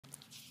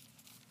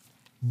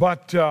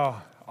But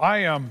I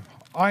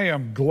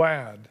am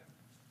glad.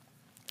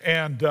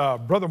 And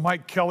Brother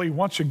Mike Kelly,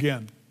 once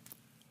again,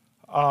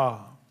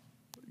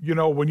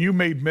 when you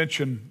made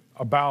mention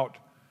about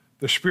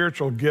the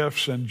spiritual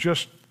gifts and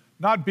just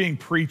not being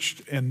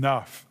preached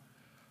enough,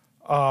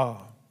 I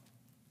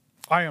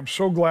am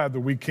so glad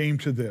that we came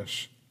to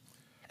this,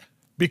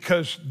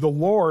 because the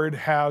Lord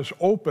has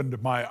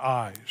opened my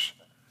eyes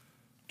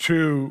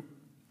to,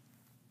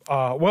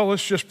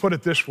 let's just put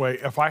it this way.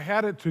 If I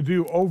had it to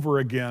do over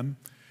again,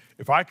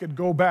 if I could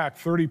go back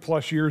 30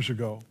 plus years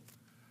ago,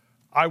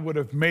 I would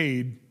have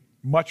made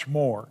much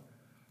more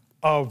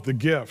of the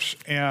gifts.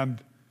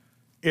 And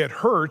it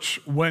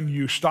hurts when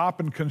you stop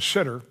and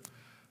consider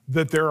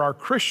that there are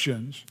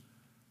Christians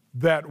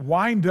that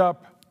wind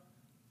up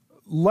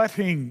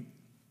letting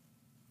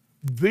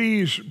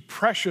these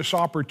precious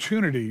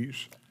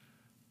opportunities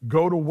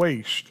go to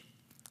waste.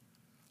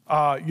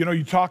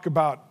 You talk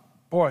about,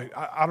 boy,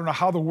 I don't know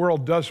how the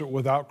world does it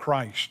without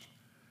Christ.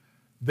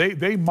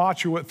 They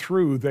macho it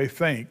through, they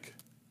think,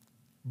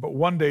 but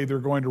one day they're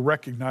going to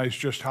recognize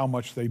just how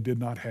much they did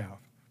not have.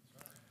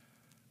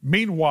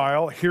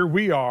 Meanwhile, here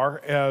we are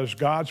as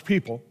God's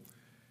people,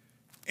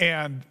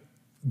 and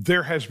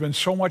there has been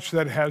so much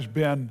that has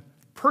been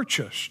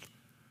purchased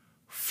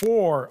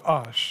for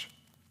us.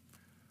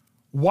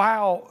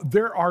 While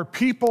there are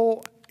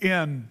people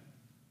in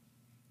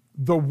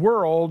the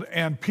world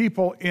and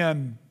people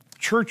in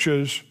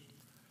churches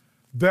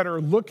that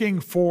are looking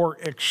for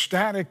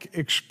ecstatic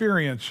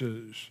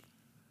experiences,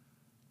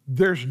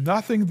 there's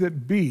nothing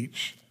that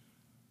beats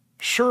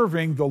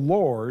serving the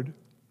Lord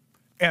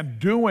and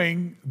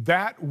doing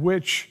that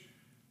which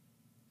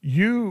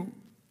you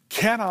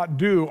cannot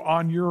do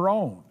on your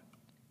own.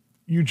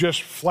 You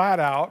just flat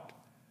out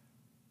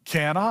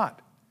cannot.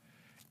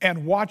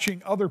 And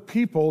watching other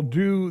people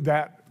do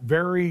that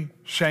very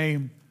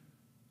same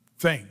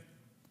thing.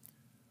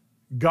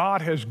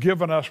 God has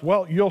given us,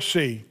 well, you'll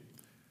see,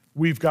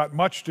 we've got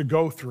much to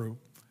go through.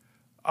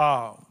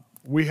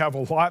 We have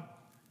a lot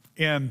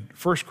in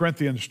 1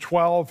 Corinthians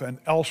 12 and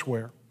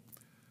elsewhere.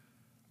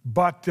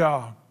 But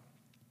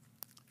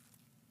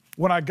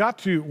when I got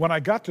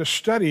to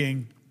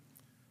studying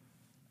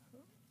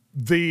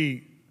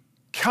the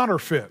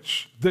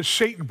counterfeits that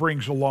Satan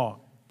brings along,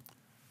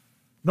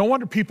 no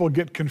wonder people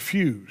get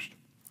confused.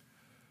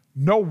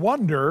 No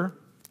wonder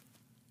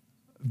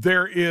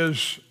there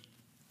is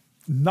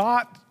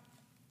not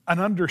an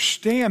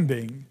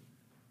understanding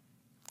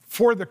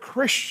for the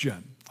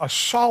Christian, a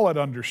solid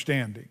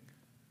understanding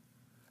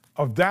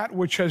of that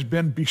which has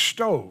been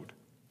bestowed.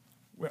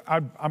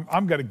 I'm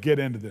going to get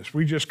into this.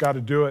 We just got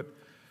to do it.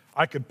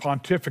 I could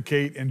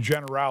pontificate in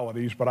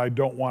generalities, but I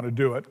don't want to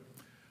do it.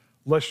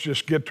 Let's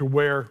just get to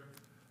where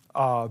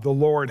the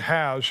Lord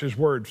has His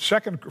Word.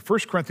 1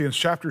 Corinthians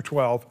chapter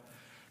 12.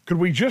 Could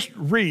we just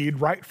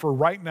read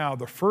right now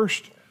the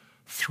first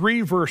 3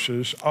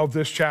 verses of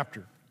this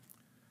chapter?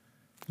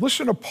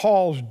 Listen to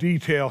Paul's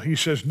detail. He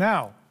says,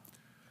 "Now,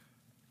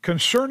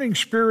 concerning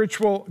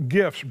spiritual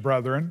gifts,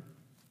 brethren,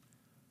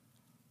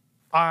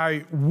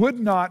 I would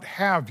not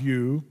have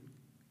you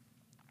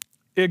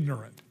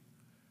ignorant."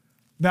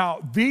 Now,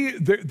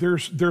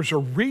 there's a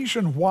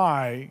reason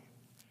why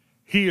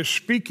he is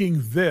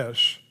speaking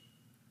this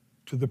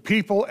to the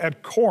people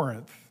at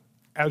Corinth,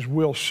 as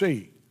we'll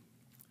see.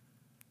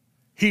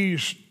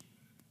 He's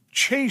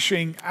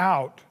chasing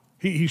out,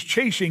 he's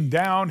chasing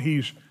down,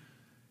 he's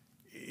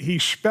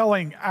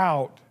spelling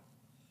out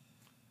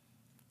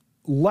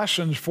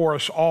lessons for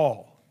us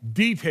all,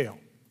 detail.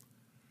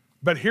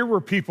 But here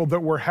were people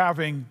that were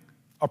having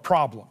a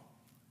problem.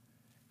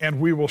 And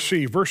we will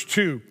see. Verse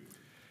 2,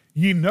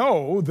 "Ye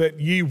know that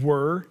ye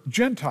were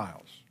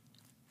Gentiles,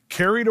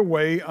 carried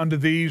away unto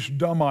these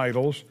dumb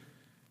idols,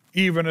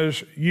 even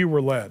as ye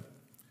were led.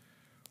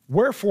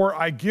 Wherefore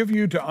I give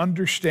you to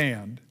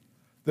understand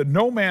that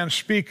no man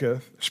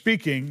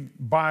speaking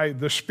by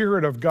the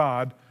Spirit of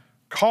God,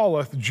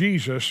 calleth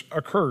Jesus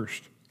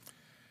accursed.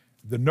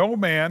 That no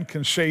man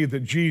can say that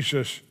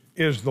Jesus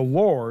is the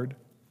Lord,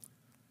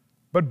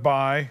 but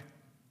by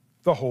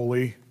the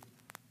Holy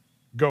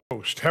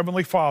Ghost."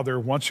 Heavenly Father,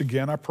 once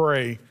again I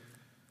pray,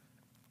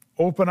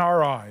 open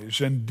our eyes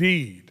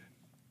indeed,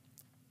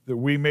 that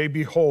we may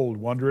behold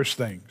wondrous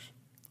things.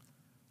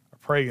 I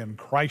pray in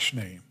Christ's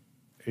name,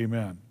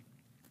 amen.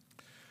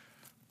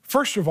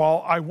 First of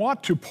all, I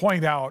want to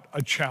point out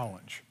a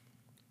challenge.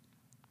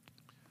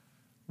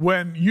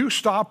 When you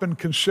stop and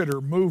consider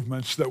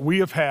movements that we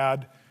have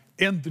had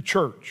in the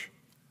church,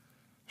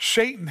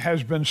 Satan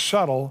has been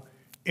subtle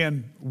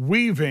in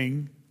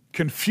weaving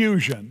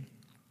confusion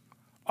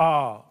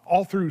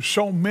all through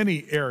so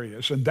many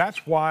areas. And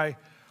that's why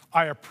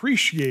I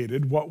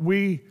appreciated what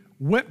we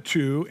went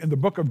to in the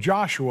book of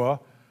Joshua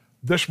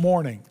this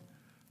morning,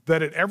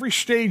 that at every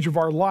stage of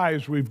our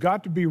lives, we've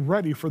got to be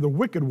ready for the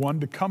wicked one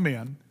to come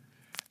in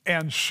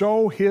and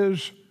sow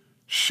his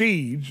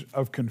seeds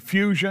of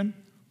confusion,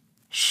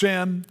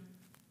 sin,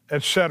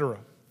 etc.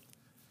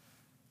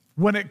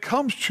 When it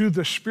comes to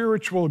the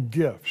spiritual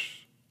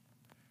gifts,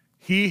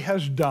 he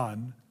has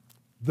done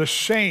the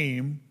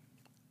same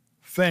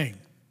thing.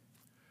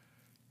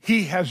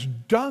 He has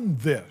done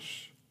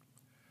this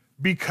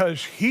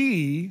because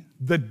he,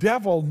 the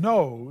devil,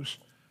 knows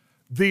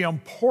the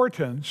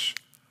importance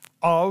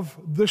of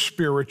the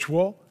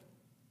spiritual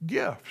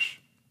gifts.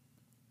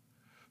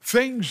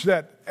 Things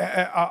that,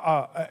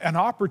 an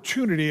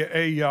opportunity,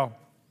 an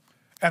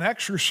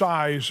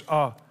exercise,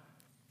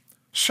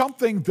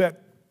 something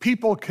that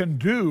people can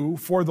do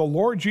for the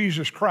Lord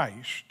Jesus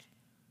Christ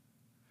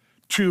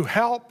to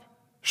help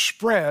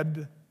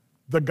spread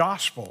the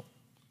gospel,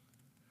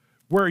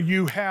 where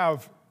you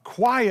have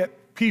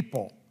quiet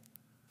people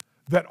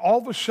that all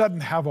of a sudden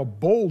have a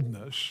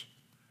boldness.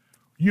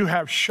 You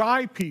have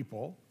shy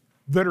people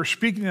that are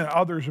speaking to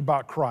others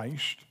about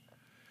Christ.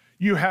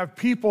 You have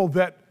people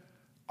that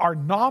are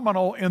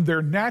nominal in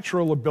their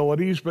natural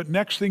abilities, but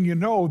next thing you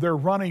know, they're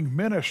running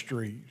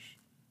ministries.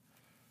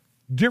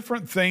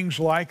 Different things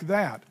like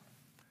that.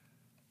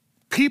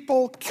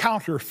 People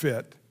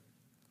counterfeit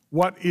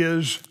what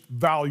is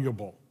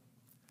valuable.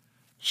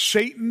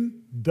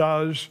 Satan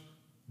does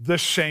the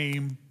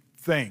same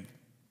thing.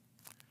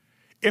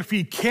 If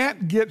he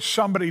can't get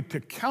somebody to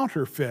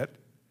counterfeit,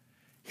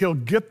 he'll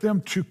get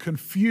them to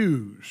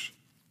confuse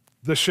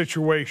the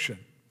situation.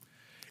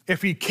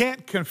 If he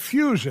can't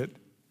confuse it,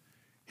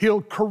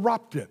 he'll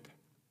corrupt it.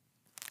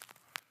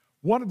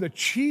 One of the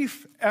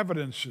chief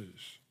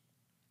evidences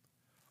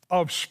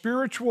of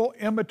spiritual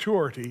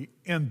immaturity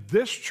in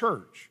this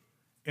church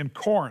in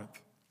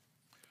Corinth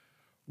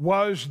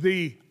was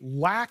the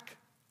lack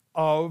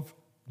of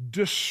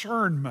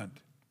discernment.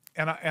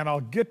 And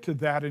I'll get to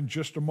that in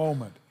just a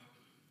moment.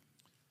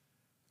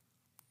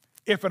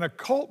 If an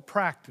occult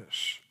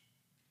practice,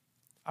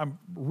 I'm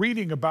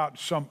reading about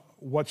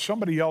what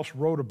somebody else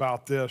wrote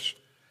about this,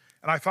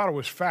 and I thought it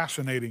was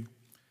fascinating.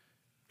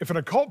 If an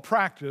occult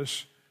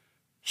practice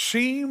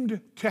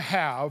seemed to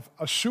have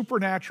a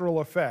supernatural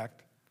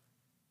effect,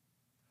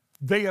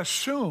 they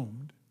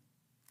assumed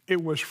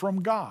it was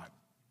from God.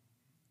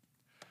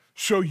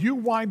 So you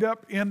wind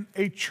up in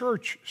a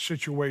church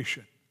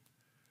situation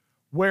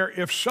where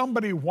if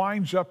somebody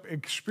winds up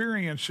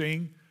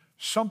experiencing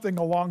something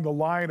along the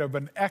line of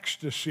an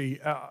ecstasy,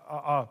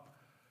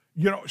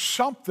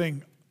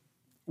 something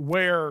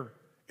where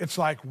it's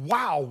like,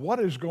 wow, what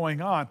is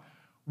going on?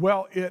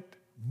 Well, it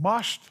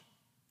must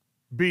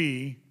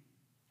be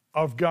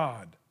of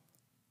God,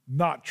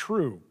 not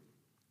true.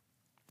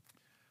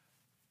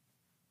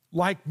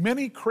 Like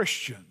many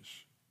Christians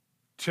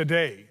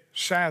today,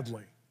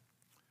 sadly,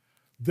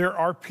 there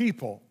are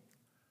people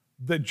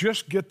that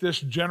just get this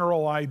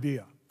general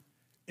idea.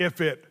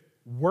 If it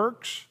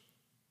works,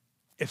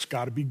 it's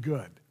got to be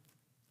good.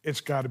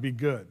 It's got to be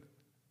good.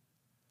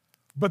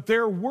 But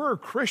there were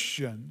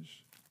Christians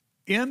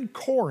in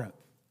Corinth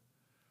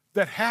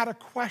that had a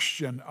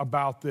question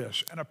about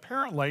this. And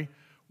apparently,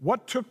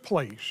 what took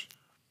place,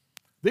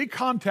 they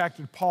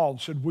contacted Paul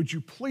and said, would you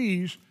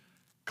please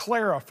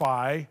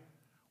clarify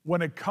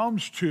when it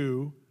comes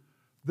to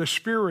the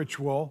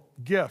spiritual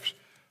gifts?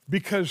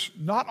 Because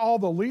not all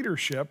the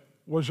leadership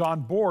was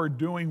on board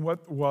doing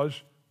what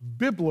was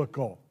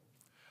biblical.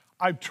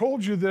 I've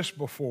told you this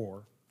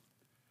before,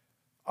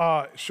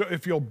 so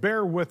if you'll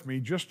bear with me,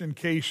 just in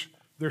case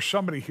there's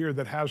somebody here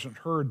that hasn't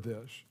heard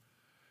this.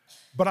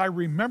 But I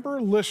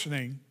remember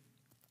listening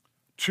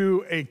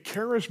to a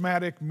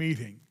charismatic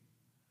meeting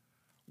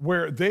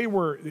where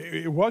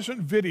it wasn't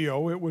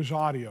video, it was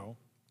audio,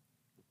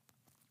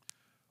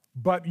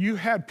 but you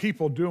had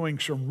people doing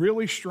some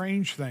really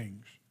strange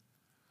things.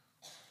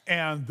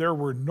 And there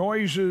were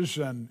noises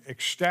and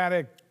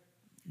ecstatic,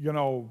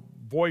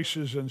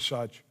 voices and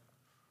such.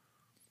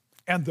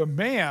 And the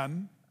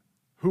man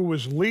who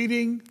was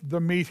leading the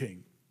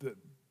meeting, the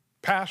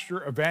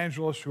pastor,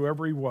 evangelist,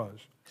 whoever he was,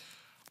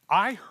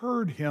 I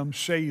heard him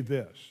say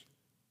this: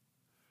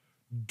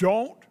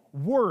 don't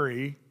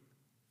worry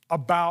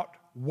about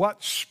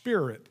what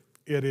spirit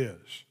it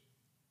is.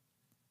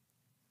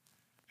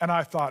 And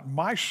I thought,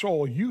 my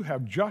soul, you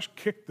have just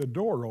kicked the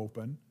door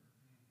open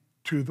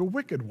to the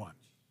wicked one.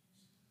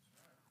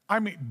 I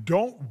mean,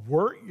 don't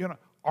worry,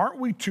 aren't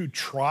we to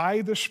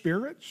try the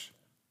spirits?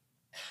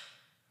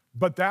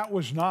 But that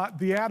was not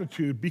the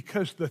attitude,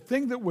 because the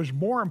thing that was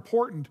more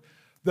important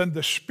than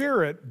the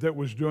spirit that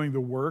was doing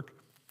the work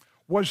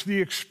was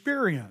the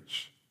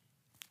experience.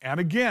 And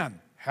again,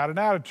 had an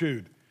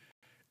attitude.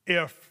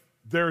 If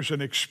there's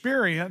an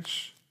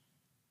experience,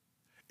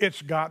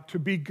 it's got to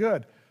be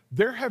good.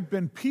 There have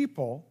been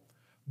people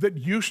that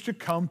used to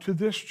come to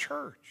this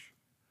church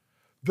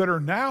that are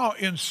now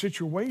in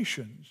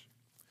situations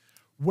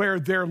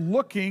where they're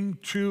looking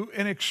to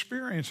an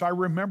experience. I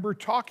remember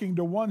talking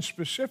to one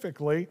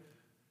specifically.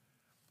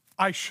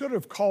 I should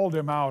have called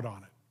him out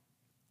on it.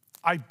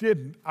 I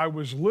didn't. I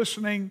was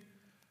listening,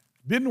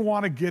 didn't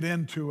want to get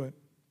into it,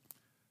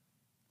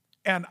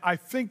 and I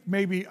think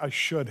maybe I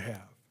should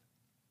have.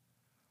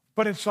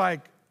 But it's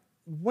like,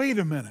 wait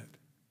a minute.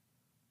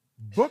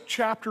 Book,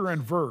 chapter,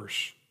 and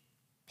verse,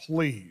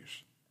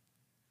 please,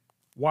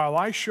 while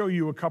I show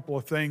you a couple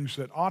of things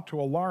that ought to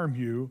alarm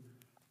you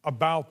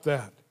about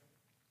that.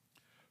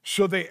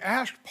 So they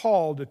asked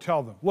Paul to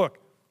tell them, look,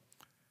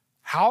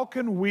 How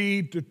can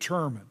we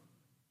determine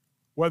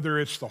whether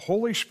it's the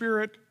Holy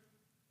Spirit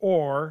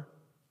or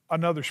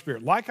another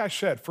spirit? Like I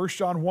said, 1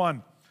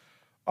 John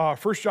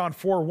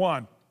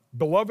 4:1,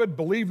 beloved,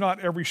 believe not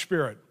every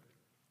spirit,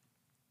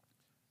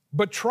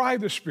 but try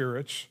the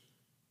spirits,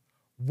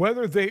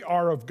 whether they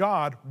are of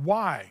God.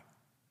 Why?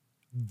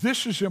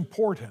 This is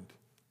important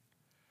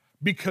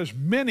because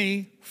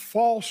many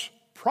false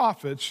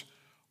prophets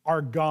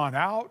are gone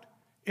out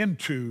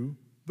into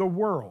the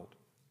world.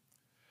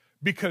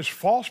 Because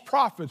false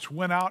prophets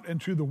went out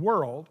into the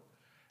world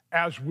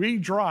as we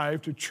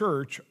drive to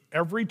church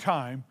every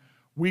time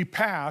we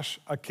pass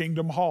a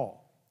Kingdom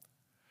Hall.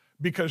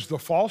 Because the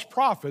false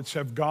prophets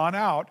have gone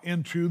out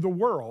into the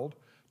world.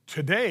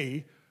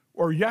 Today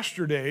or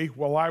yesterday,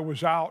 while I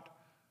was out,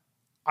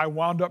 I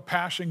wound up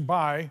passing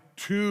by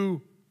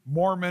 2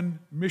 Mormon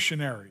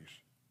missionaries.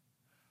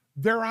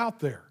 They're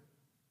out there.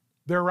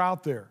 They're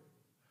out there.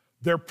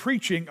 They're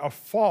preaching a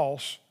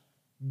false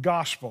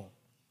gospel.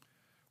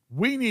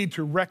 We need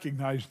to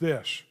recognize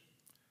this.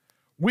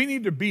 We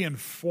need to be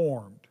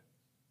informed,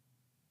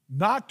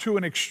 not to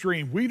an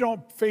extreme. We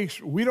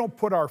don't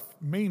put our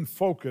main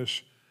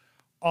focus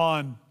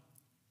on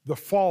the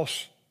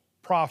false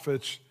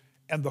prophets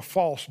and the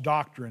false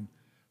doctrine.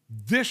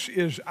 This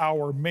is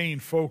our main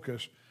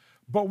focus.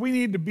 But we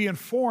need to be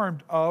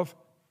informed of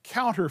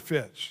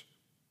counterfeits.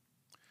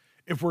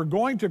 If we're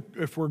going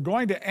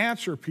to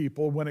answer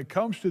people when it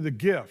comes to the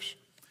gifts,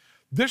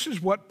 this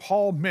is what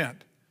Paul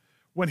meant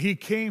when he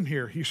came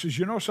here. He says,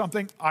 you know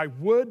something? I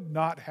would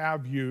not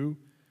have you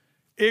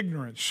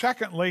ignorant.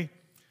 Secondly,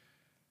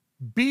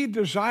 be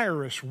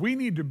desirous. We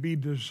need to be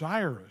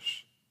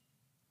desirous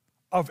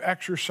of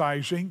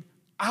exercising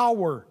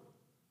our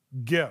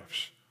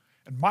gifts.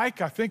 And Mike,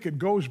 I think it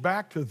goes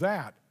back to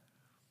that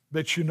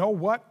you know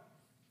what?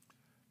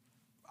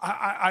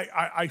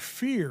 I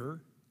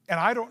fear, and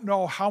I don't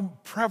know how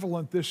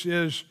prevalent this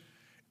is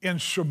in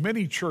so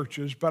many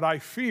churches, but I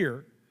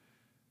fear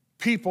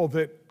people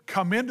that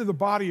come into the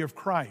body of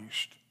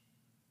Christ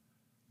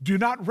do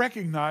not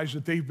recognize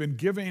that they've been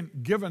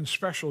given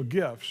special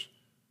gifts,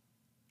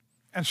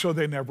 and so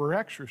they never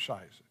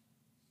exercise it.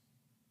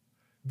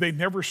 They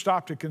never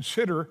stop to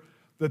consider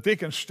that they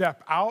can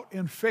step out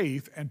in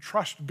faith and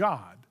trust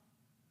God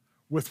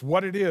with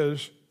what it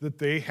is that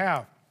they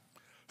have.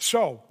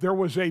 So there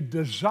was a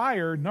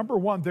desire, number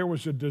one, there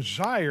was a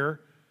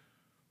desire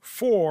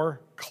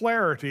for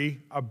clarity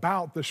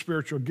about the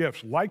spiritual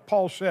gifts. Like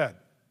Paul said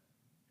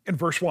in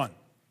verse 1,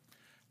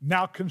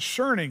 now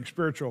concerning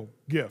spiritual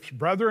gifts,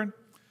 brethren,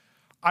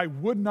 I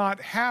would not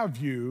have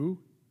you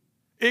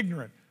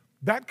ignorant.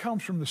 That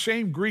comes from the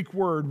same Greek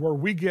word where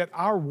we get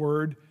our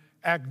word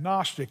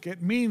agnostic.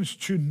 It means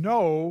to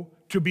know,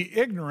 to be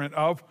ignorant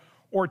of,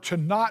 or to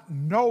not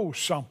know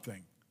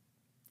something.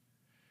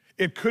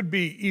 It could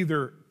be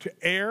either to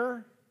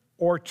err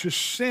or to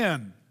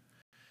sin.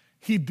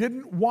 He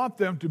didn't want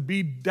them to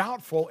be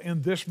doubtful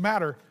in this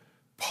matter.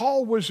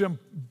 Paul was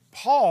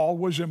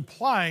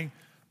implying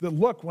that,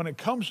 look, when it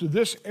comes to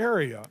this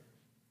area,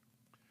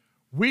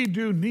 we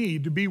do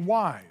need to be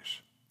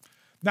wise.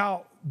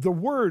 Now, the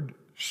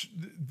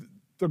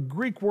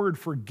Greek word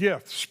for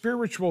gift,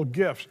 spiritual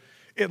gifts,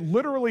 it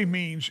literally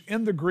means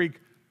in the Greek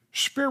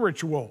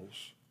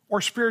spirituals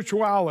or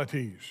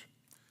spiritualities.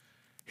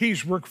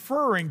 He's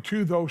referring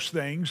to those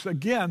things,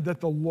 again, that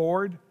the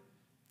Lord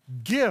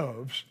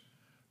gives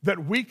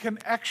that we can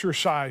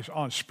exercise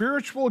on.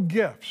 Spiritual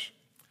gifts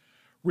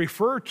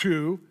refer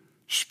to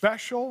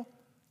special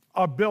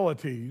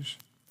abilities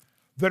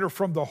that are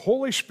from the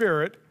Holy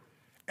Spirit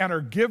and are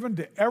given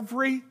to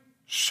every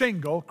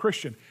single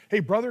Christian.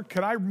 Hey, brother,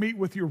 can I meet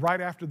with you right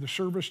after the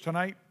service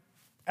tonight?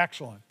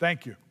 Excellent,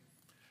 thank you.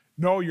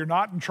 No, you're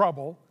not in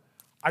trouble.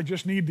 I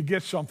just need to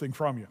get something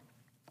from you.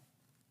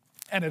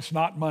 And it's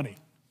not money.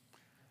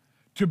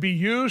 To be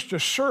used to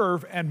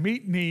serve and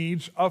meet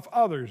needs of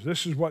others.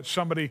 This is what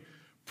somebody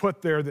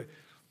put there. That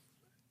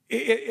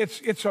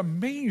it's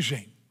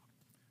amazing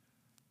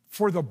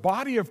for the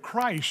body of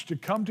Christ to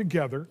come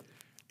together.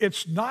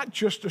 It's not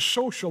just a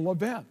social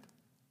event.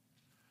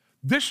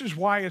 This is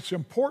why it's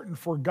important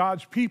for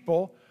God's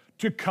people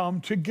to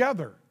come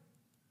together.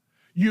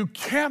 You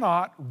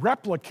cannot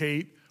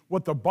replicate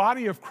what the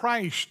body of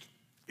Christ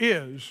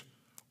is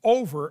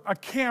over a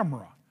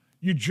camera.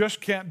 You just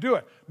can't do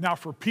it. Now,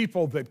 for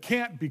people that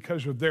can't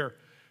because of their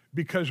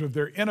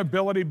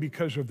inability,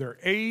 because of their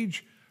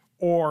age,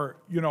 or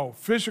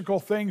physical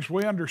things,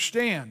 we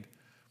understand.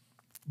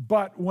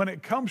 But when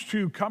it comes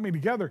to coming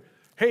together,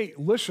 hey,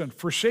 listen,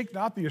 forsake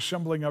not the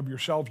assembling of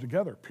yourselves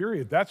together,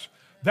 period. That's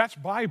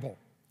Bible.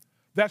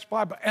 That's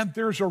Bible. And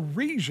there's a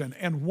reason,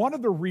 and one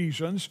of the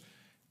reasons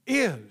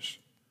is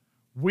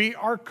we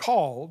are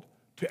called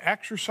to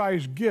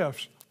exercise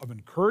gifts of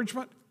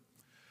encouragement.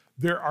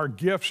 There are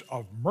gifts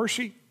of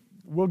mercy.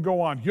 We'll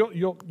go on.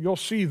 You'll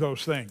see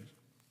those things.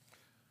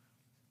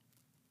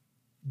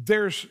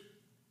 There's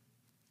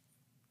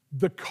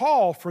the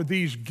call for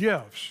these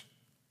gifts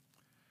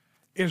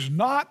is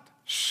not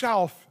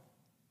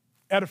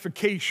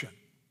self-edification.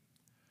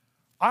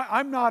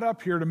 I'm not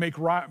up here to make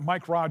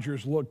Mike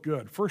Rodgers look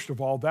good. First of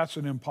all, that's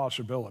an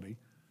impossibility,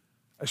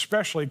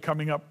 especially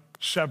coming up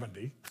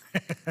 70.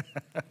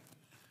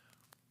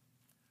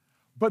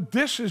 But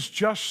this is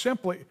just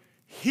simply,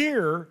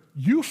 here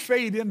you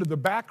fade into the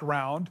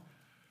background.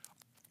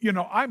 You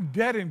know, I'm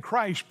dead in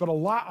Christ, but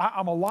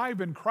I'm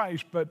alive in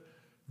Christ, but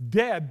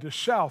dead to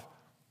self.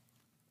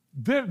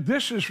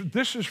 This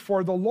is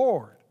for the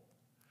Lord.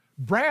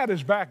 Brad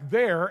is back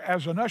there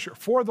as an usher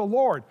for the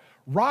Lord.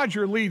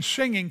 Roger leads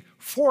singing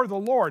for the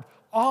Lord.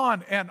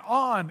 On and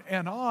on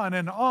and on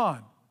and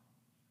on.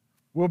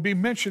 We'll be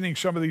mentioning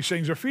some of these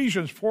things.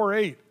 Ephesians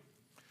 4:8.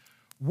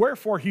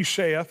 Wherefore he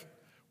saith,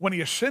 when he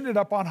ascended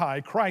up on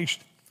high,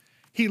 Christ,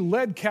 he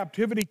led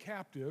captivity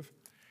captive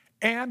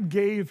and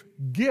gave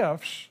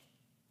gifts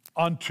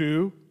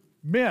unto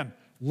men.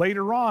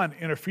 Later on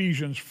in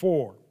Ephesians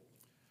 4.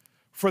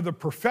 For the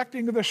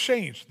perfecting of the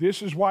saints,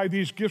 this is why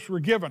these gifts were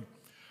given.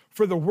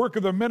 For the work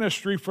of the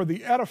ministry, for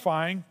the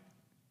edifying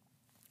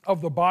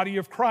of the body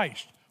of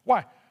Christ.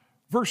 Why?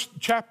 Verse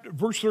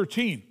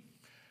 13.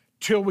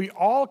 Till we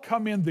all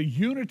come in the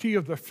unity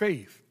of the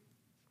faith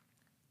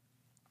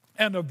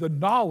and of the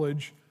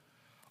knowledge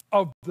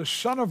of the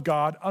Son of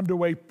God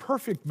unto a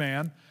perfect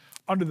man,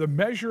 under the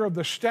measure of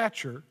the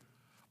stature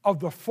of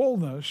the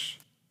fullness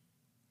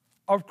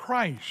of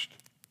Christ.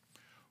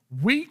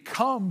 We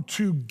come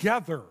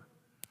together,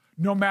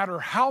 no matter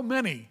how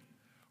many,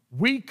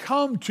 we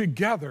come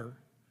together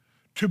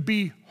to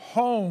be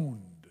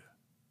honed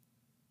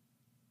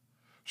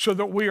so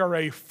that we are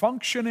a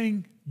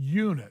functioning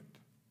unit.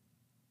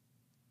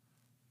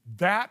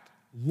 That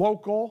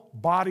local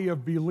body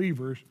of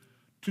believers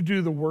to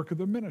do the work of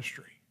the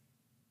ministry.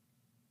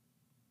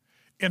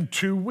 In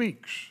 2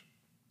 weeks,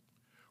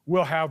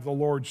 we'll have the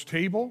Lord's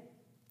table.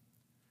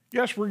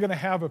 Yes, we're going to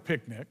have a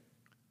picnic,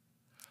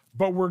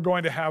 but we're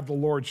going to have the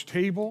Lord's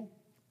table,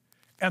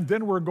 and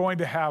then we're going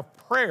to have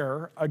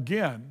prayer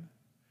again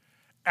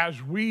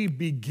as we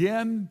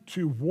begin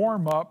to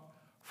warm up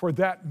for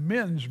that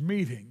men's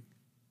meeting.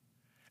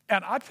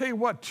 And I tell you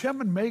what,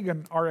 Tim and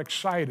Megan are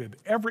excited.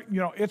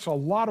 It's a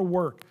lot of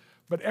work,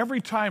 but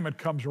every time it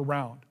comes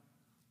around.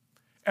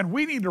 And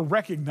we need to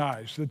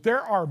recognize that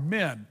there are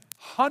men,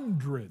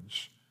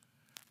 hundreds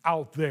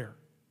out there,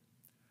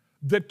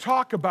 that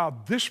talk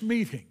about this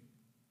meeting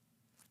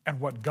and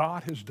what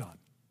God has done.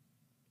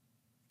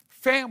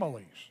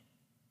 Families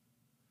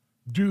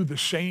do the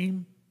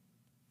same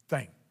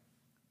thing.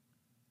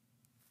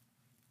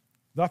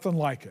 Nothing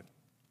like it.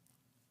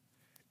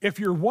 If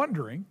you're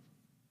wondering,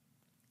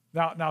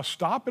 now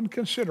stop and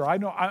consider. I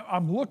know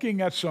I'm looking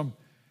at some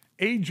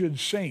aged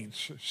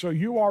saints, so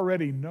you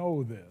already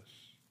know this.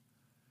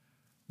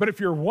 But if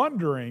you're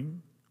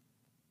wondering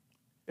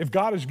if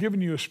God has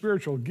given you a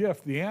spiritual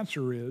gift, the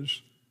answer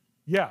is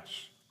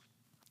yes.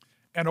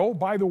 And oh,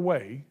 by the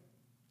way,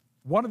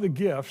 one of the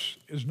gifts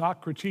is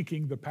not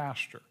critiquing the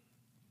pastor.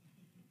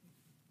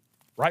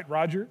 Right,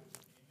 Roger?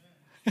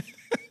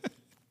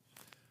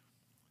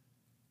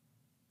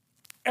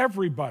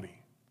 Everybody,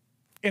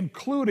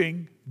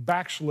 including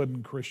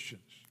backslidden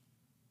Christians,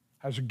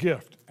 has a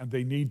gift, and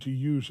they need to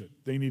use it.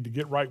 They need to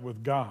get right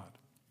with God.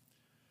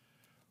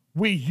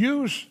 We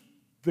use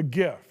the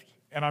gift,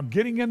 and I'm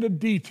getting into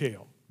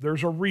detail.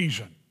 There's a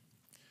reason.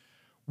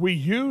 We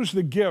use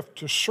the gift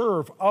to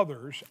serve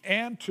others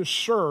and to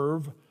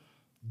serve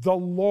the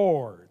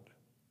Lord,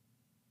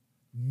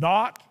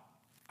 not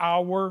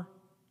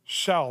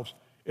ourselves.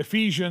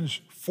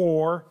 Ephesians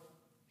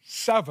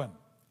 4:7.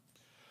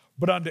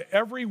 But unto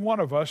every one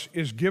of us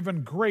is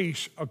given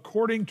grace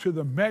according to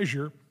the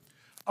measure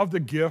of the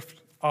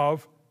gift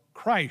of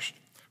Christ.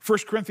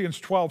 1 Corinthians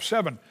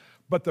 12:7.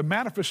 But the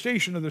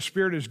manifestation of the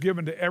Spirit is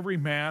given to every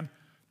man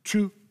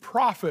to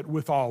profit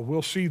withal.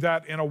 We'll see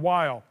that in a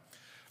while.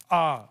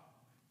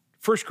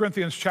 1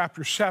 Corinthians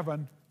chapter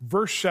 7,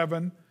 verse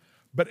 7.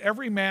 But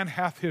every man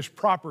hath his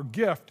proper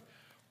gift,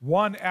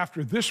 one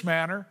after this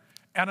manner,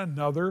 and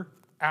another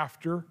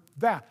after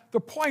that.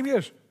 The point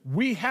is,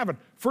 we haven't.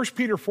 1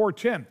 Peter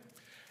 4:10.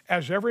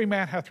 As every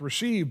man hath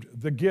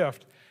received the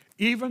gift,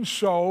 even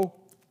so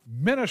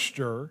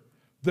minister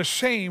the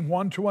same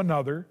one to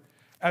another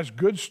as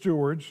good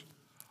stewards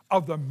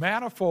of the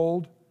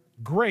manifold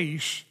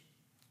grace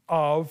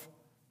of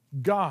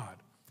God.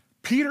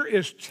 Peter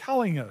is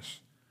telling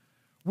us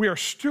we are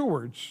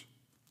stewards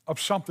of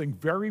something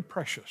very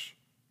precious.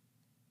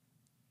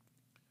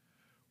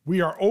 We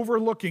are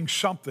overlooking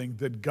something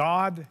that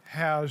God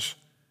has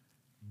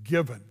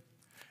given,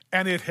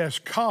 and it has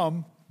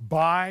come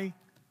by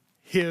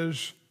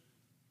His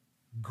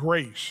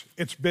grace.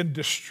 It's been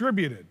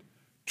distributed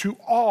to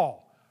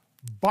all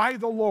by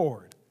the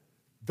Lord.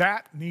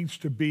 That needs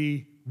to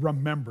be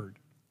remembered.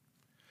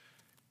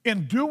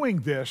 In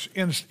doing this,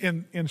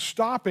 in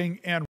stopping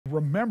and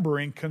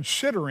remembering,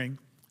 considering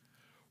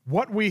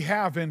what we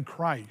have in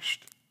Christ,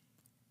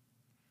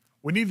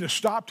 we need to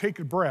stop, take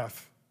a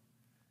breath,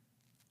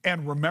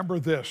 and remember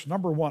this.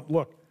 Number one,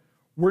 look,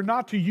 we're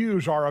not to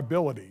use our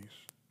abilities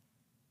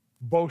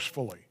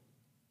boastfully.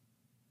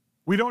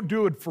 We don't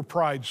do it for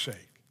pride's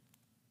sake.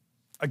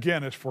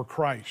 Again, it's for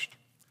Christ.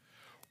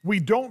 We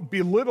don't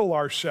belittle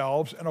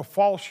ourselves in a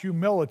false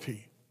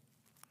humility.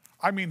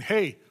 I mean,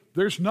 hey,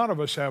 there's none of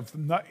us have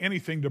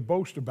anything to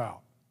boast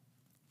about.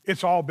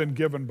 It's all been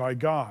given by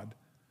God.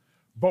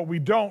 But we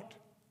don't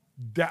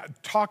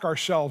talk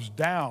ourselves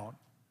down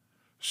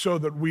so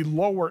that we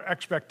lower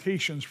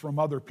expectations from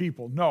other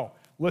people. No,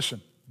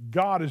 listen,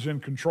 God is in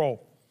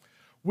control.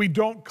 We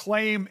don't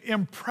claim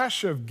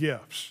impressive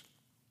gifts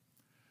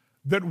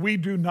that we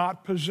do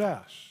not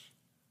possess.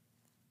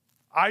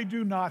 I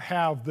do not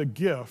have the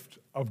gift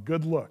of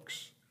good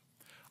looks.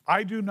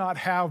 I do not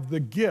have the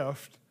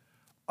gift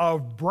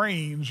of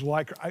brains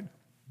like I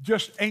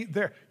just ain't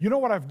there. You know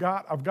what I've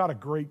got? I've got a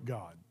great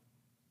God.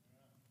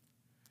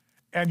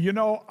 And you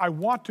know, I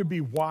want to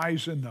be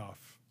wise enough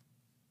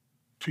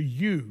to be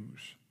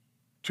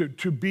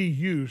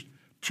used,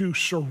 to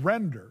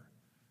surrender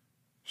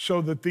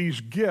so that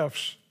these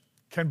gifts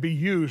can be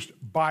used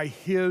by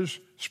His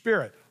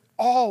Spirit.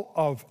 All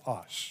of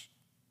us.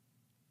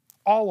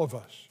 All of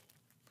us.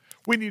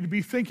 We need to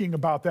be thinking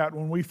about that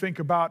when we think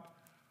about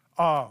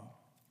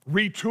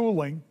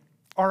retooling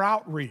our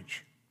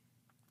outreach,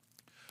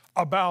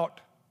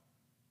 about,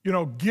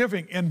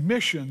 giving in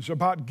missions,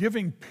 about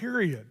giving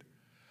period,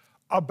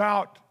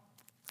 about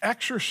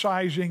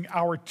exercising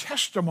our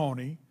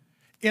testimony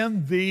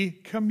in the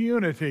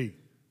community.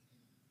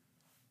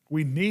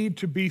 We need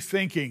to be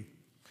thinking.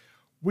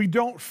 We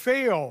don't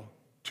fail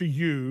to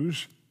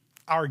use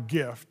our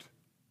gift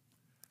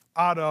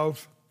out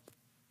of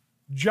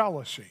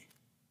jealousy.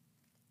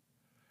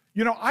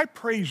 I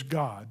praise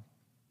God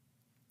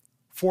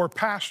for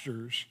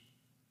pastors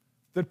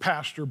that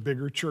pastor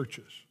bigger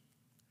churches.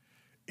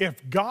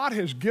 If God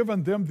has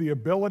given them the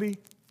ability,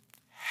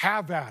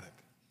 have at it.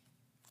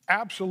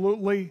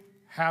 Absolutely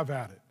have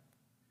at it.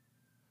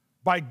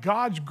 By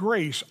God's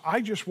grace,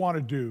 I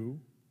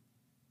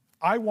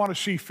want to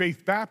see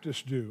Faith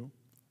Baptist do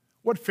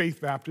what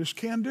Faith Baptist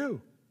can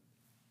do.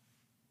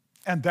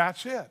 And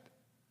that's it.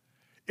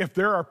 If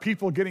there are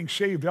people getting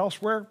saved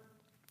elsewhere,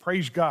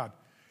 praise God.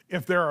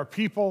 If there are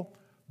people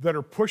that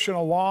are pushing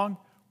along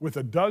with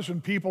a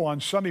dozen people on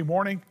Sunday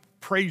morning,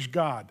 praise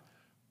God.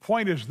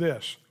 Point is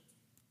this: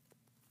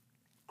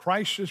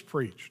 Christ is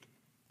preached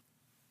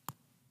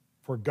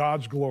for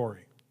God's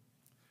glory.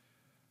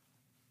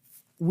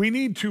 We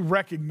need to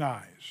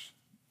recognize,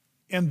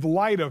 in the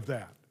light of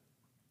that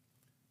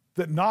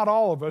not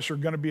all of us are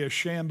going to be a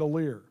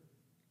chandelier.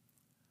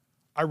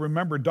 I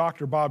remember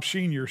Dr. Bob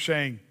Sr.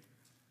 saying,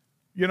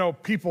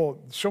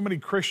 people, so many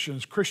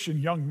Christians, Christian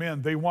young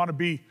men, they want to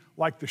be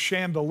like the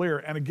chandelier.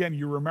 And again,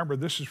 you remember,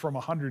 this is from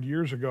 100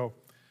 years ago.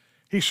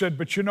 He said,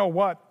 but you know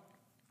what?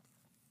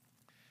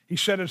 He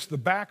said, it's the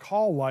back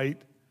hall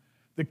light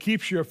that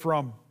keeps you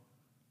from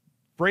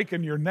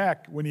breaking your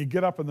neck when you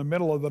get up in the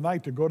middle of the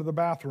night to go to the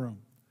bathroom.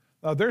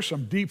 Now, there's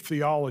some deep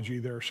theology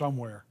there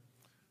somewhere.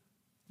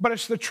 But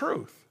it's the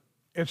truth.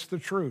 It's the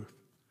truth.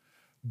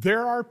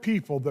 There are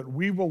people that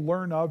we will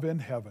learn of in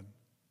heaven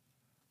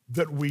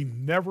that we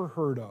never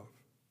heard of,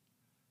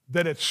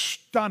 that it's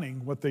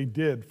stunning what they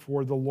did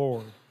for the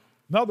Lord.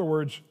 In other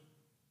words,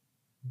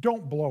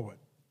 don't blow it.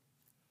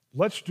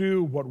 Let's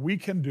do what we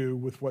can do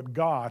with what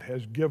God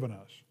has given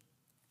us.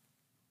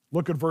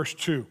 Look at verse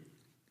 2.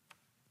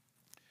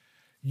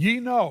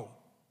 Ye know,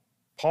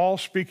 Paul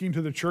speaking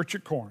to the church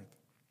at Corinth,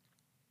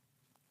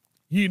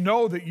 ye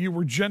know that ye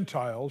were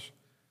Gentiles,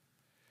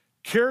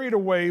 carried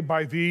away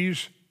by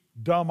these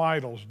dumb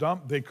idols.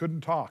 Dumb, they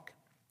couldn't talk.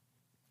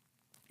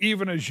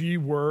 Even as ye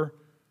were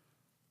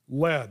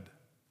led.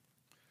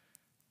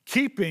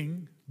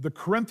 Keeping the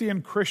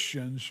Corinthian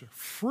Christians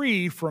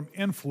free from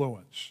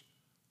influence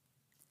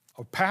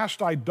of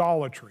past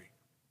idolatry.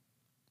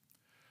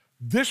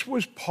 This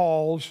was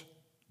Paul's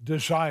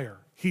desire.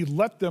 He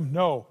let them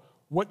know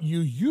what you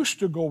used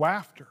to go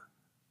after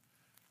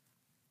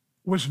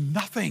was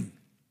nothing.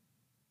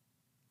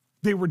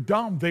 They were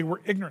dumb. They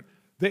were ignorant.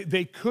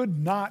 They could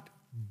not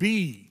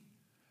be.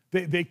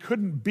 They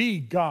couldn't be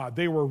God.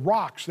 They were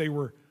rocks. They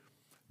were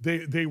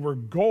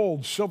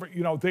gold, silver.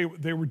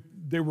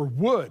 They were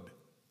wood.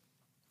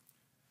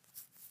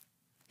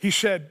 He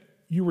said,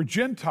 you were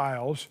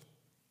Gentiles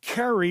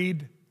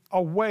carried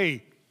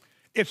away.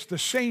 It's the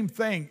same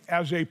thing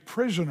as a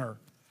prisoner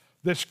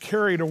that's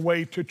carried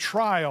away to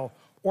trial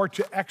or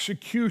to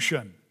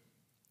execution.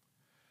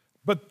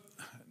 But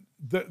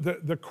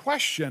the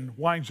question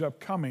winds up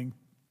coming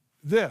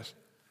this: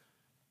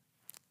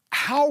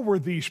 how were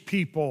these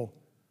people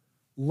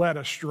led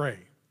astray?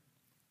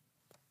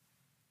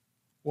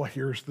 Well,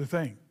 here's the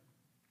thing.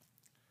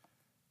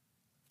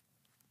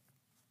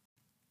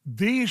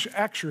 These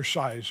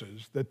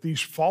exercises that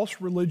these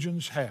false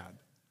religions had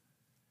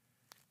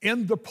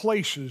in the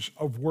places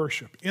of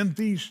worship, in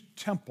these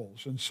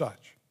temples and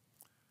such,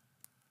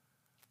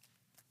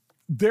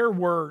 there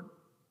were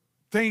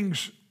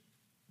things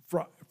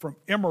from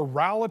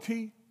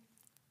immorality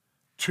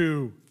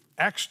to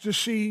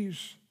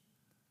ecstasies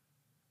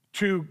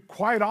to,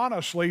 quite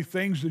honestly,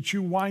 things that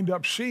you wind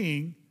up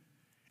seeing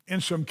in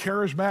some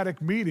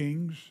charismatic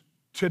meetings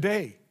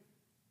today.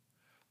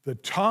 The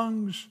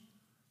tongues,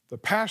 the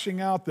passing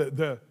out,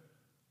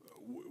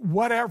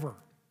 whatever.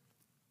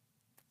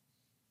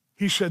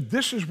 He said,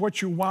 this is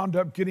what you wound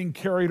up getting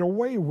carried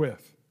away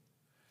with.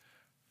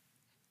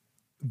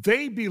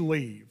 They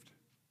believed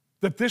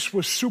that this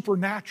was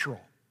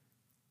supernatural.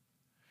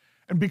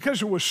 And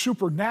because it was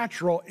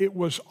supernatural, it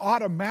was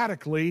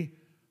automatically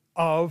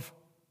of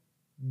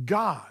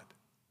God.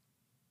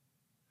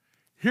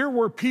 Here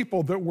were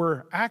people that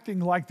were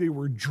acting like they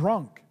were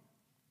drunk.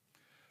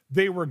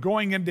 They were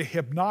going into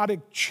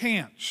hypnotic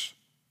trance.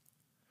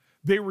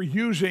 They were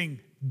using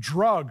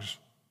drugs.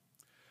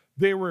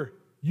 They were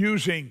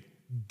using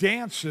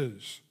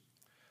dances.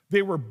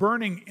 They were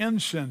burning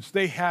incense.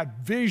 They had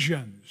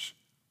visions.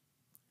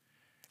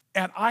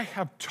 And I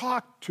have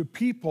talked to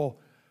people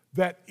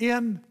that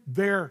in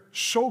their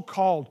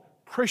so-called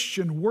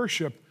Christian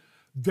worship,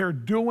 they're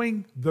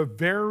doing the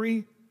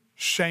very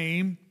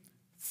same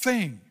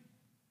thing,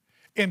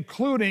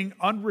 including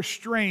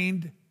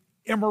unrestrained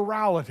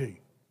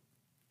immorality.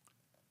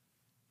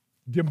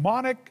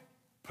 Demonic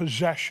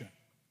possession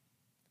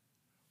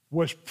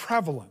was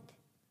prevalent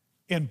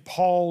in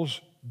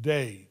Paul's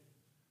day.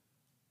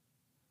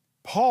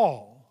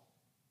 Paul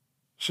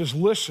says,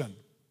 listen,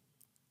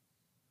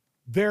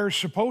 there's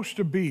supposed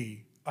to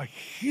be a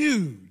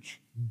huge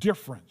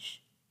difference.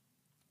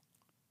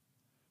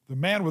 The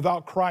man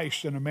without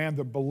Christ and a man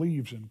that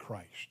believes in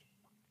Christ.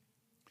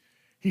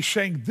 He's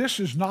saying this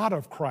is not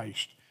of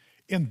Christ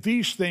in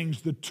these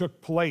things that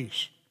took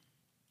place.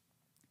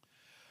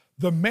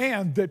 The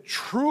man that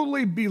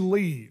truly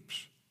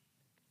believes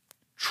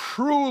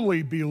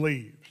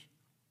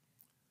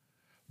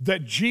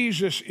that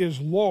Jesus is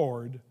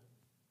Lord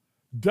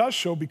does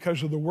so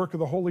because of the work of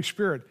the Holy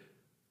Spirit,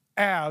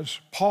 as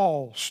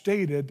Paul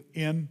stated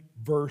in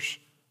verse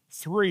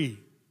 3.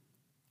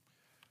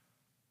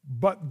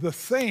 But the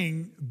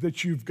thing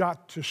that you've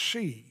got to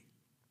see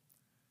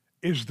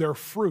is their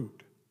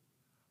fruit.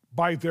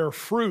 By their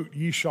fruit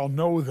ye shall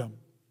know them.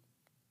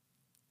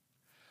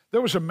 There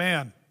was a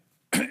man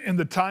in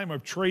the time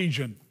of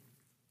Trajan,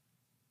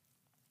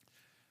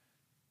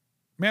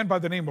 a man by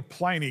the name of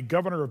Pliny,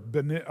 governor of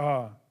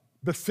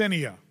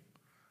Bithynia.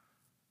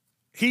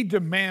 He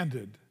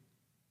demanded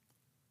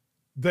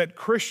that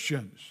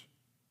Christians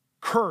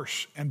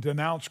curse and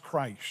denounce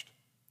Christ.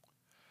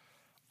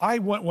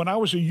 When I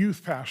was a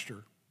youth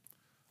pastor,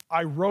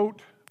 I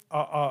wrote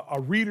a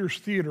reader's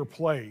theater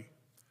play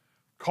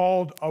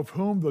called Of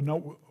Whom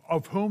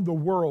the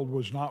World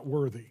Was Not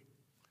Worthy.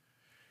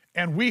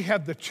 And we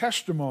had the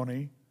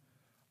testimony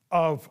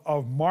of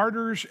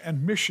martyrs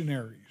and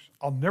missionaries.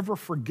 I'll never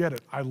forget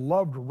it. I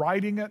loved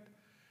writing it.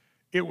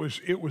 It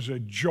was a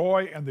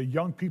joy, and the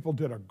young people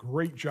did a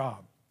great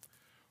job.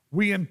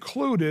 We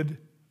included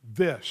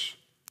this.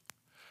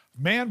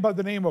 A man by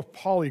the name of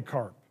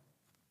Polycarp.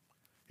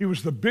 He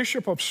was the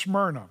bishop of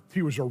Smyrna.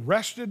 He was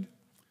arrested,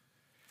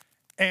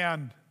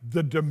 and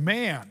the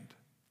demand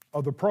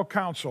of the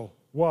proconsul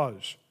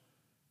was,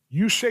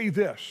 you say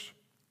this,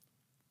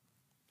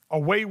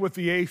 away with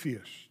the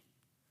atheists,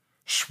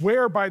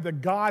 swear by the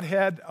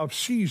Godhead of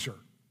Caesar,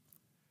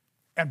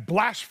 and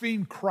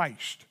blaspheme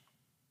Christ.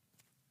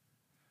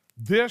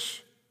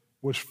 This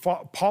was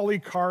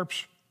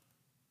Polycarp's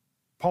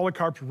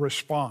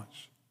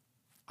response.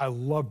 I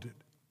loved it.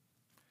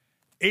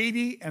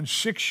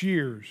 86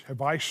 years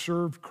have I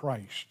served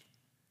Christ,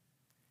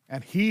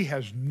 and he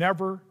has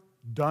never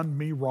done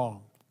me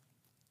wrong.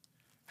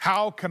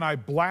 How can I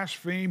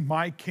blaspheme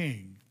my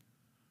King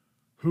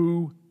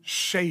who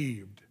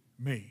saved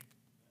me?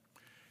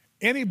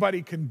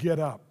 Anybody can get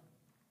up.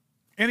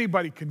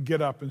 Anybody can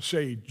get up and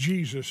say,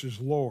 Jesus is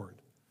Lord.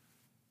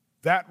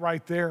 That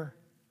right there,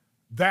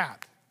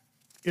 that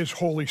is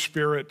Holy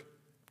Spirit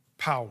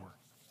power.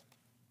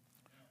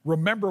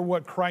 Remember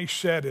what Christ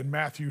said in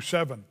Matthew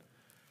 7.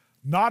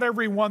 Not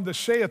everyone that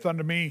saith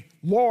unto me,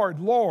 Lord,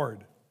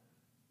 Lord,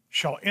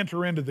 shall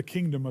enter into the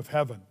kingdom of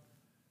heaven,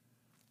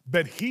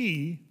 but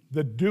he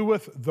that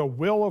doeth the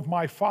will of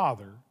my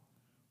Father,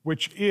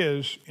 which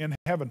is in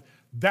heaven.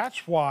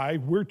 That's why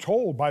we're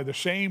told by the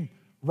same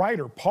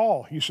writer,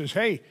 Paul. He says,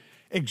 hey,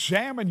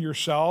 examine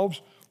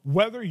yourselves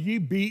whether ye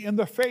be in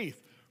the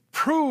faith.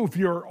 Prove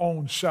your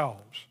own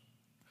selves.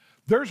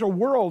 There's a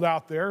world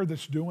out there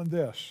that's doing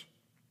this.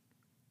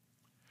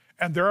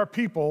 And there are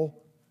people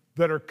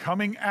that are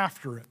coming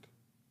after it.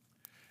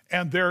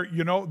 And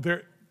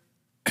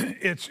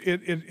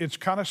it's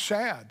kind of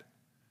sad.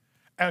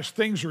 As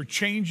things are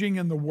changing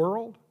in the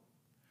world,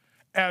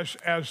 as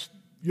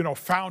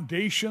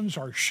foundations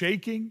are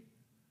shaking,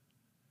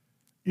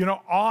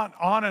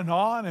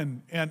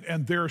 on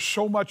and there's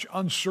so much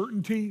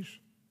uncertainties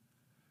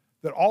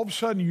that all of a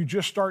sudden you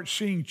just start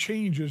seeing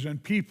changes in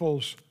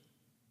people's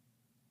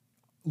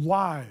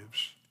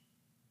lives.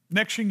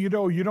 Next thing you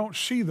know, you don't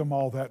see them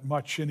all that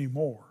much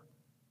anymore.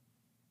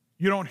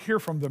 You don't hear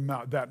from them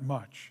that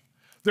much.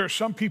 There are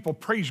some people,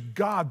 praise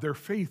God, they're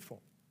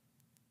faithful.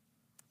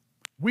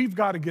 We've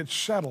got to get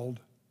settled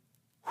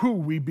who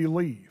we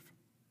believe.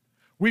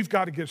 We've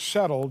got to get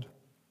settled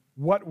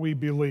what we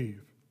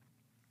believe.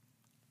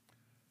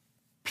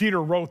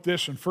 Peter wrote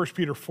this in 1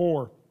 Peter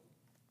 4.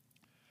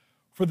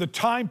 For the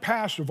time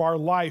past of our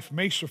life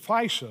may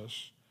suffice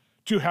us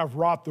to have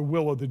wrought the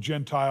will of the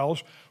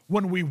Gentiles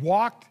when we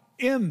walked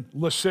in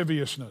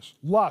lasciviousness,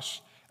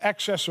 lust,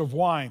 excess of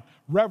wine,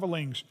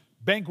 revelings,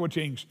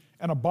 banquetings,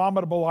 and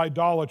abominable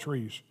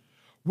idolatries,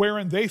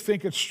 wherein they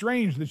think it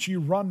strange that ye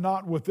run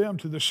not with them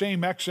to the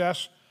same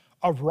excess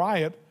of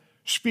riot,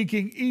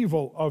 speaking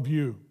evil of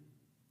you.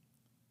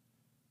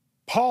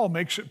 Paul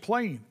makes it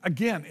plain,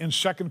 again in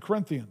 2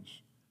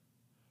 Corinthians.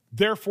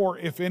 Therefore,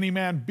 if any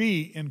man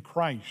be in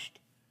Christ,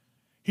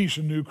 he's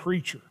a new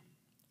creature.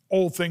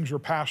 Old things are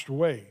passed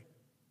away.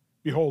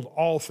 Behold,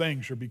 all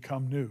things are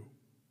become new.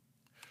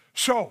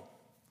 So,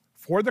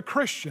 for the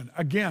Christian,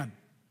 again,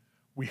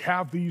 we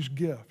have these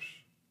gifts.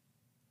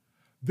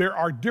 There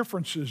are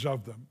differences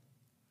of them.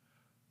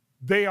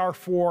 They are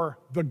for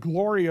the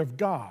glory of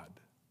God,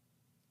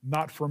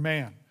 not for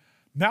man.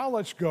 Now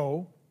let's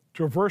go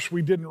to a verse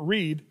we didn't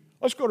read.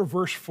 Let's go to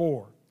verse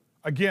 4.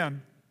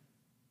 Again,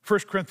 1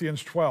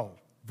 Corinthians 12,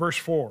 verse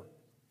 4.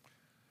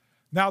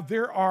 Now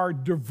there are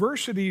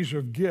diversities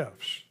of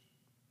gifts,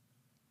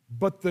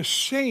 but the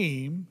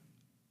same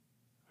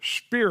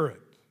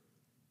Spirit.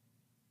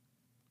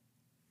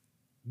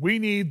 We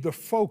need the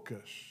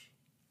focus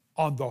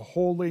on the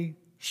Holy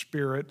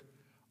Spirit.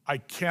 I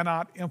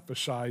cannot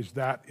emphasize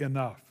that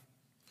enough.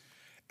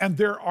 And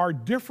there are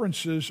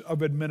differences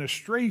of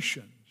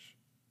administrations,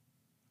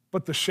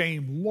 but the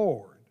same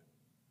Lord.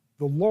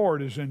 The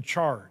Lord is in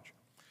charge.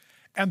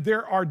 And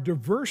there are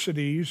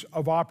diversities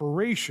of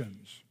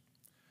operations,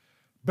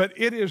 but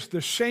it is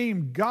the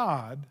same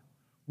God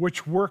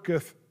which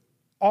worketh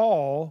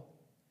all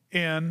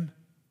in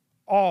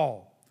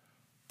all.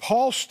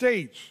 Paul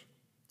states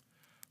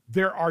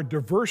there are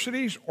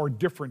diversities or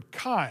different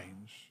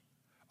kinds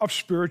of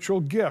spiritual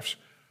gifts,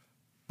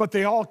 but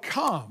they all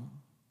come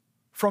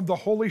from the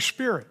Holy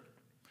Spirit.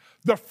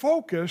 The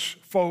focus,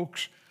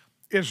 folks,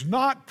 is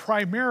not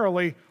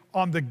primarily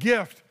on the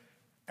gift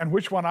and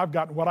which one I've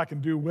got and what I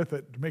can do with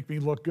it to make me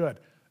look good.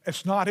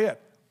 It's not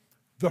it.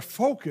 The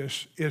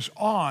focus is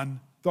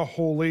on the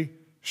Holy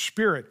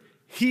Spirit.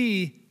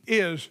 He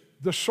is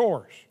the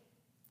source.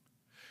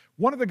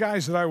 One of the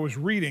guys that I was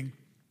reading,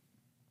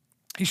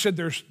 he said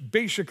there's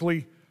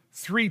basically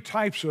three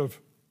types of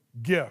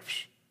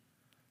gifts.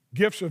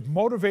 Gifts of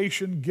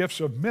motivation,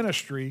 gifts of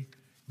ministry,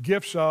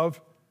 gifts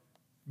of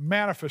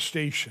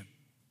manifestation.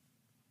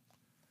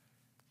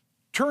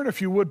 Turn,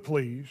 if you would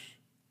please,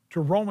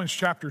 to Romans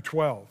chapter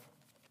 12.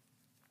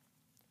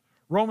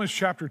 Romans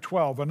chapter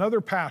 12, another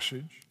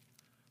passage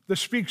that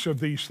speaks of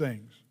these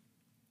things.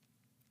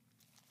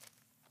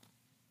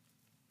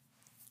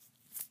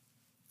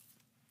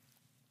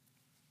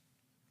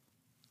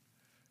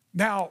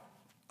 Now,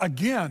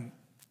 again,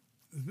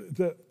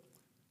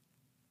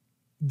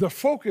 the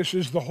focus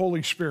is the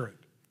Holy Spirit.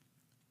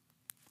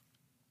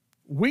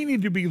 We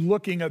need to be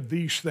looking at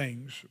these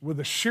things with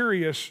a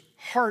serious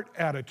heart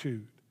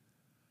attitude.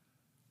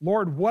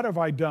 Lord, what have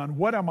I done?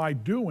 What am I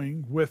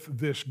doing with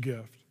this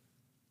gift?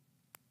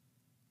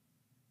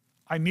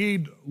 I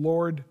need,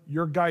 Lord,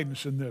 your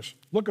guidance in this.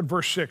 Look at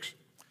verse 6.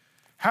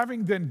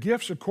 Having then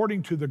gifts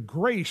according to the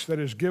grace that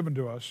is given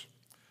to us,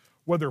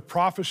 whether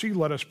prophecy,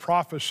 let us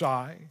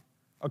prophesy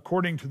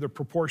according to the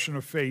proportion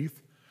of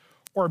faith,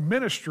 or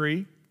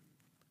ministry,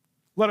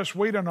 let us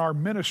wait on our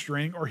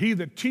ministering, or he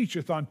that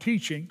teacheth on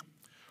teaching,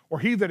 or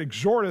he that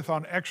exhorteth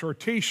on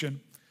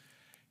exhortation.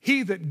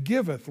 He that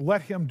giveth,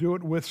 let him do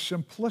it with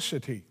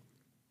simplicity.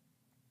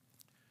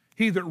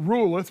 He that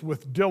ruleth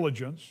with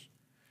diligence.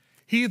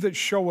 He that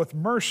showeth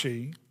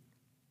mercy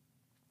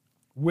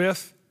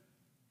with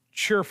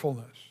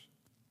cheerfulness.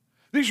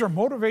 These are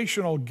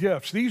motivational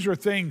gifts. These are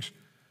things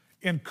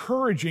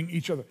encouraging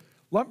each other.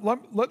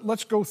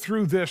 Let's go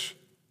through this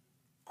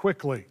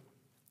quickly.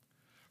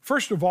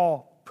 First of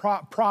all,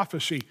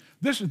 prophecy.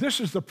 This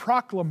is the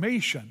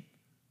proclamation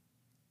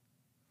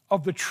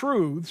of the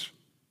truths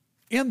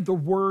in the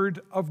Word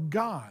of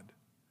God.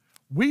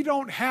 We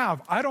don't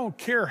have, I don't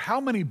care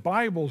how many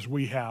Bibles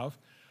we have,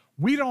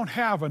 we don't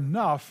have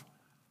enough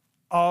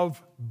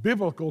of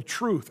biblical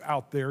truth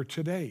out there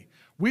today.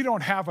 We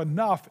don't have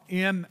enough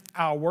in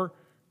our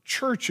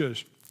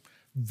churches.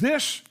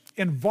 This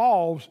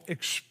involves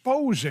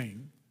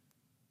exposing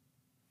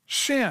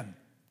sin,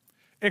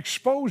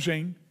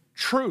 exposing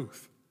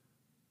truth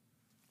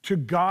to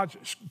God's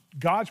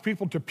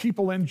people, to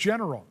people in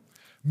general.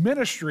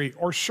 Ministry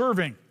or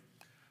serving.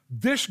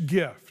 This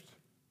gift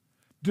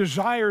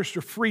desires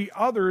to free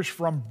others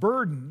from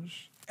burdens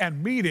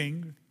and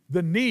meeting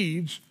the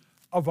needs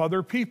of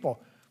other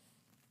people.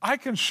 I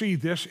can see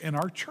this in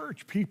our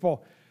church.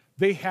 People,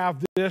 they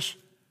have this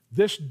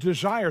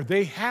desire.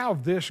 They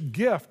have this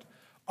gift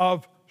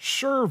of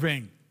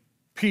serving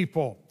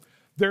people.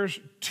 There's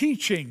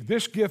teaching.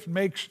 This gift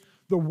makes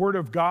the Word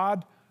of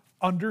God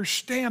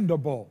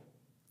understandable.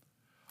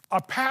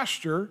 A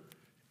pastor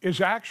is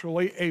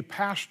actually a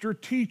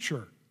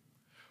pastor-teacher.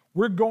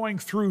 We're going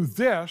through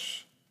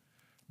this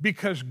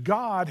because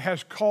God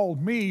has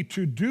called me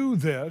to do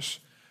this.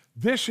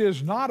 This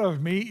is not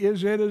of me,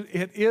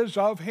 it is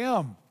of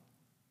Him.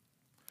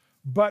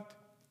 But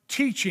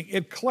teaching.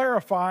 It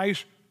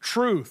clarifies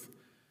truth.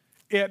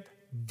 It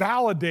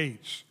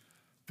validates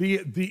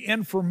the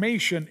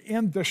information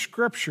in the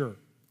Scripture.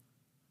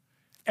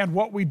 And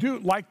what we do,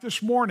 like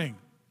this morning,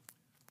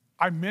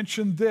 I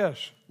mentioned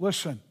this.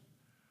 Listen,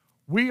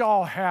 we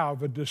all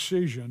have a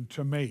decision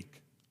to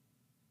make.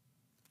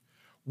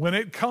 When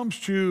it comes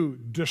to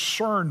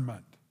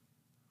discernment,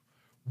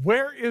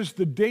 where is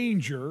the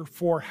danger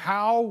for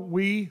how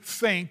we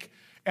think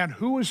and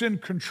who is in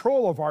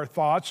control of our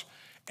thoughts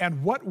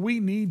and what we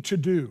need to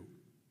do?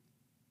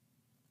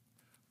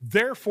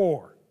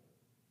 Therefore,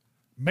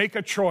 make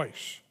a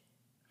choice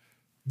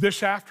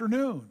this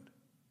afternoon.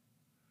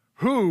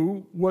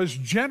 Who was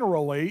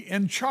generally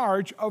in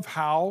charge of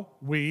how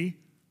we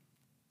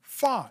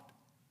thought?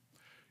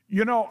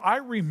 You know, I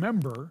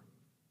remember,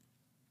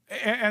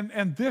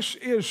 and this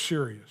is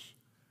serious,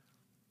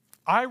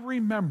 I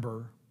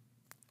remember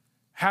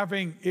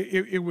having,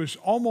 it was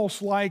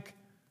almost like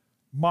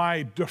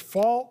my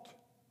default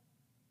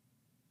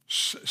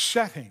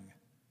setting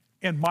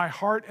in my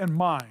heart and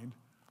mind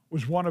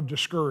was one of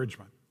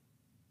discouragement.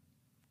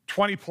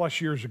 20 plus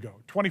years ago,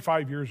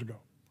 25 years ago.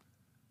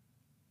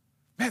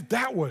 Man,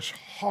 that was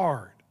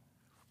hard.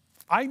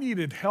 I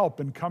needed help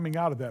in coming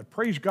out of that.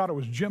 Praise God, it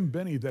was Jim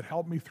Benny that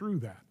helped me through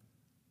that.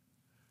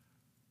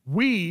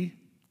 We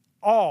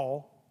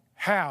all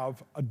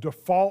have a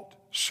default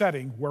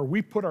setting where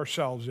we put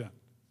ourselves in.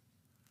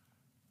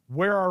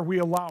 Where are we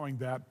allowing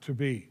that to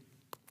be?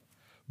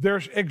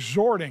 There's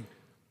exhorting.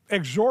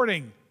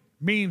 Exhorting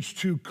means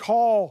to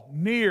call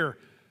near.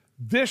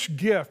 This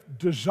gift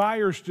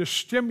desires to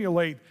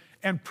stimulate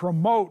and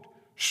promote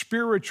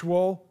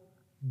spiritual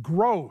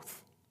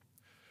growth.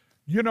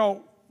 You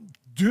know,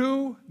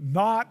 do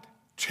not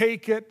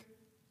take it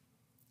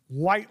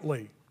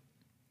lightly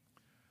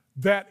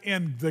that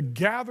in the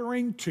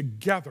gathering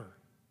together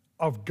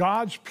of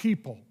God's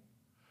people,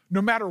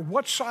 no matter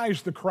what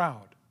size the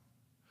crowd,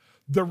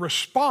 the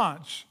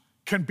response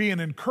can be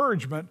an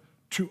encouragement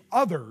to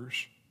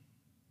others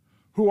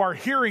who are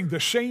hearing the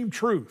same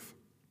truth.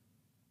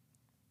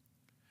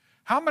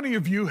 How many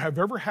of you have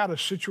ever had a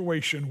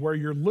situation where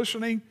you're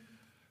listening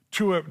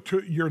to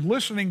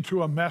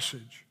a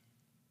message,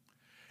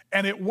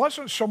 and it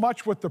wasn't so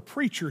much what the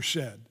preacher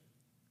said,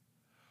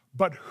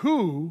 but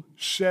who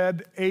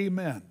said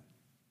amen?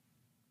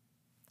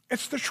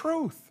 It's the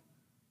truth.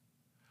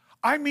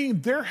 I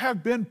mean, there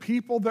have been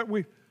people that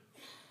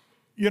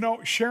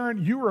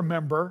Sharon, you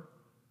remember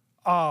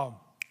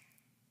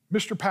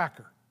Mr.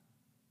 Packer.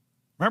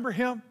 Remember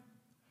him?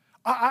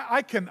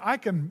 I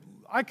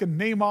can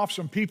name off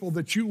some people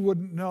that you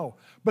wouldn't know.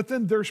 But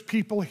then there's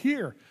people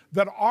here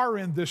that are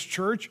in this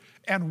church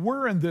and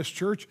we're in this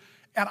church,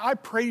 and I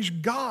praise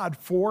God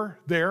for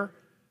their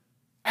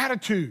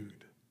attitude.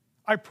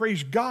 I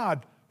praise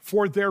God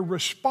for their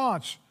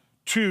response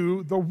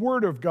to the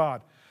Word of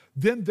God.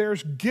 Then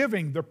there's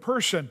giving, the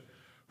person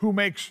who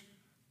makes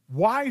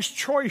wise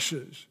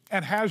choices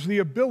and has the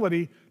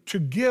ability to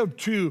give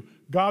to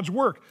God's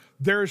work.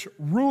 There's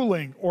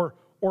ruling or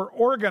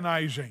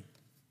organizing.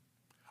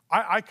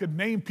 I could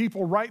name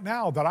people right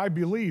now that I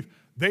believe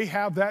they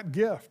have that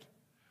gift.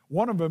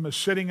 One of them is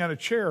sitting in a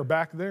chair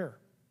back there.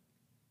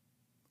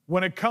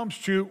 When it comes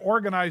to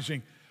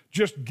organizing,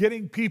 just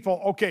getting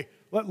people, okay,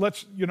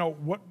 let's,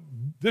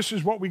 this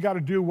is what we got to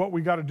do, what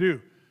we got to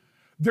do.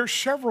 There's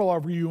several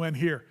of you in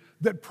here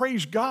that,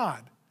 praise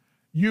God,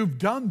 you've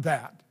done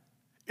that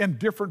in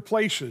different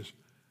places.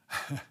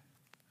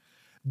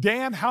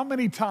 Dan, how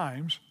many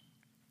times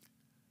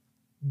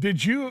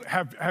did you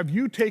have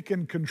you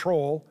taken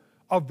control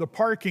of the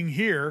parking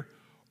here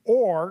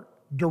or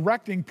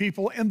directing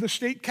people in the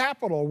state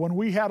capitol when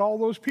we had all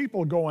those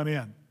people going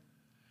in?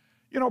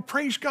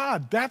 Praise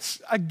God.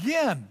 That's,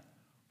 again,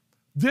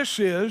 this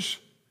is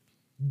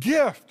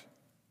gift.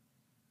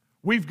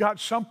 We've got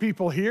some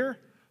people here,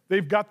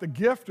 they've got the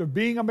gift of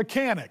being a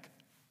mechanic.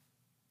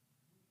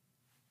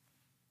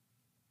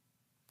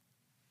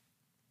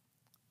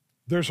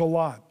 There's a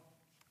lot.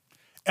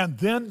 And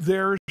then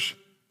there's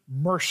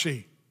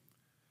mercy.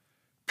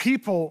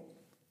 People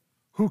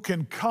who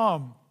can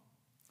come,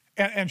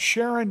 and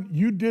Sharon,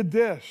 you did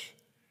this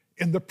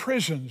in the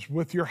prisons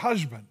with your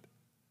husband.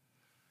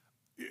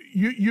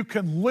 You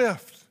can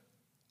lift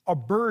a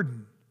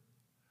burden.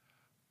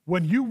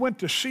 When you went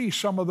to see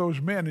some of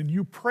those men and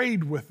you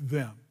prayed with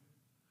them,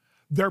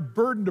 they're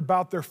burdened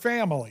about their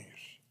families.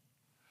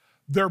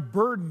 They're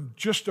burdened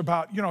just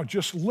about,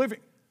 just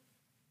living.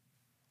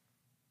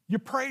 You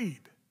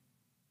prayed.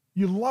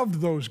 You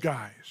loved those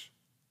guys.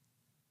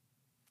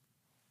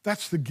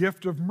 That's the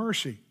gift of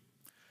mercy.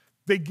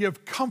 They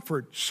give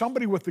comfort.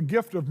 Somebody with the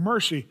gift of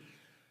mercy,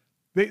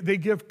 they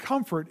give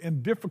comfort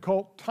in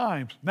difficult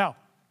times. Now,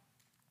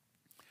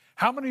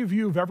 how many of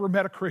you have ever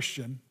met a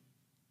Christian?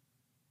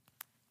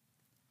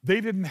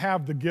 They didn't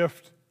have the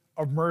gift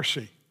of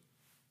mercy.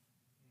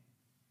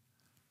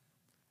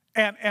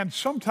 And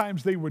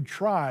sometimes they would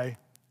try,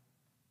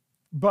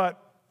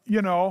 but,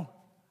 you don't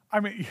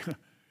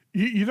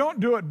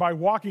do it by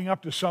walking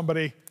up to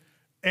somebody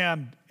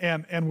and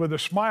with a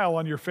smile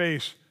on your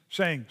face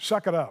saying,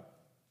 suck it up.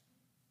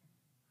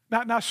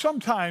 Now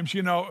sometimes,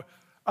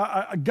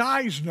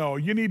 guys know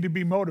you need to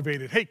be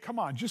motivated. Hey, come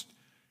on,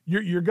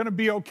 you're going to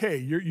be okay.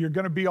 You're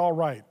going to be all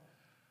right.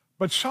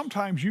 But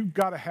sometimes you've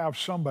got to have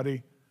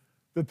somebody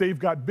that they've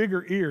got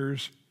bigger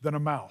ears than a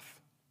mouth.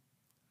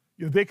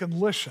 They can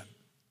listen.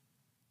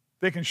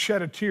 They can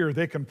shed a tear.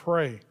 They can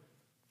pray.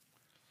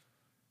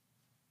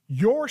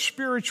 Your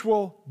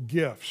spiritual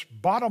gifts,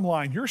 bottom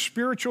line, your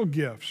spiritual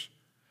gifts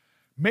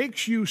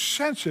makes you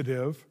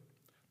sensitive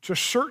to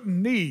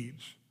certain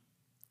needs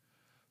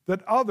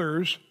that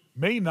others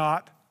may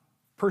not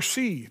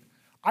perceive.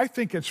 I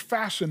think it's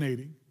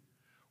fascinating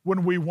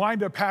when we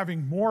wind up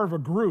having more of a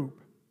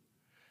group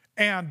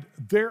and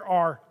there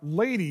are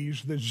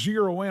ladies that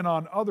zero in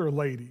on other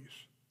ladies.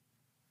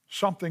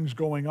 Something's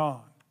going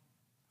on.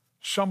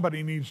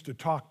 Somebody needs to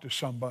talk to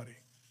somebody.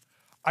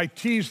 I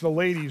tease the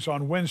ladies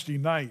on Wednesday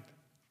night.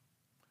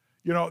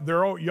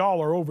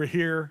 Y'all are over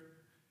here,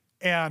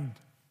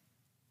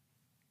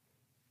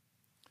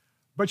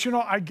 but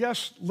I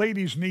guess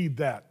ladies need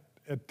that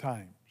at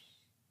times.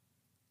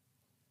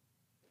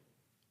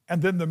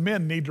 And then the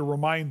men need to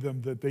remind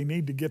them that they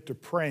need to get to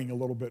praying a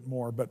little bit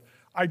more. But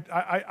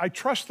I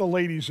trust the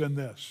ladies in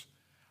this.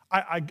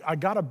 I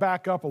got to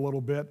back up a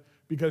little bit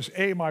because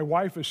A, my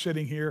wife is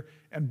sitting here,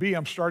 and B,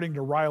 I'm starting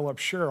to rile up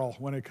Cheryl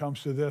when it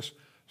comes to this.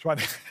 So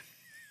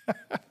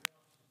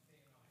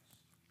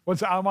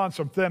I'm on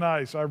some thin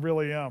ice. I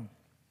really am.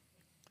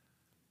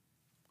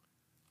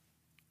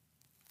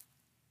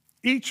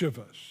 Each of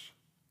us,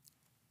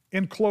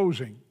 in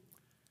closing,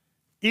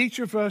 each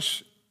of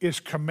us is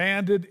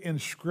commanded in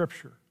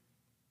Scripture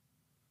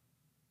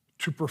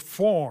to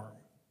perform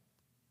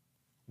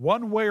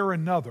one way or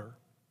another,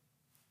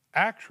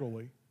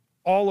 actually,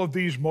 all of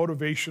these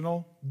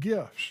motivational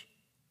gifts.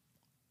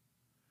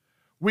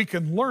 We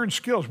can learn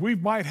skills. We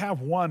might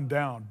have one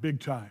down big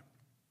time.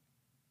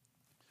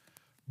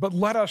 But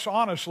let us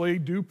honestly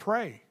do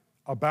pray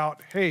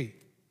about, hey,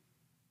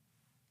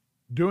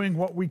 doing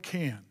what we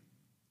can.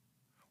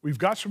 We've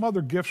got some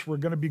other gifts we're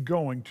going to be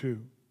going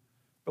to.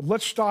 But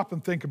let's stop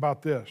and think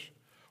about this.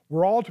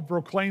 We're all to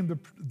proclaim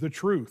the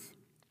truth.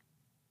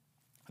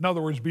 In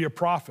other words, be a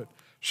prophet.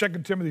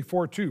 2 Timothy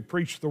 4:2,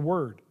 preach the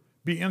word.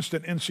 Be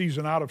instant in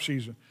season, out of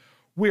season.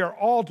 We are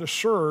all to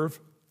serve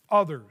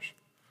others.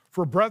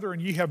 For brethren,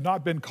 ye have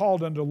not been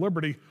called unto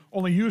liberty,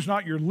 only use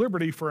not your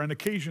liberty for an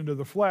occasion to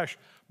the flesh,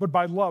 but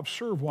by love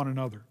serve one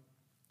another.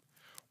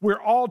 We're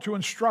all to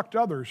instruct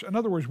others. In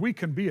other words, we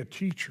can be a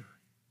teacher.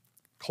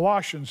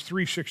 Colossians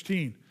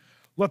 3:16,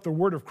 let the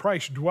word of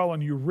Christ dwell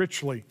in you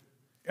richly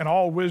in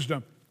all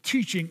wisdom,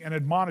 teaching and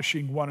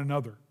admonishing one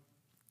another.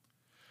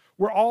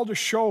 We're all to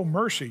show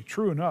mercy,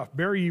 true enough.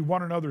 Bear ye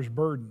one another's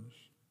burdens.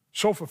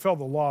 So fulfill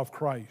the law of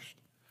Christ.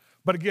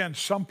 But again,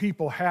 some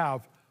people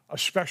have a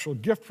special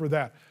gift for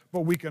that,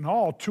 but we can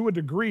all, to a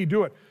degree,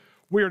 do it.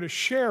 We are to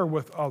share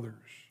with others.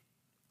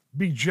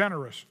 Be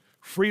generous.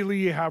 Freely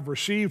ye have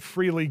received,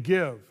 freely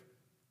give.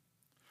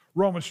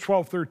 Romans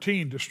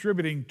 12:13,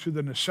 distributing to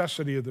the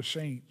necessity of the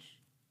saints.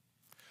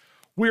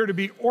 We are to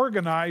be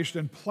organized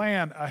and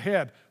plan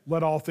ahead.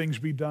 Let all things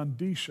be done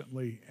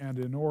decently and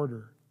in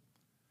order.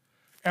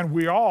 And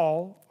we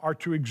all are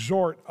to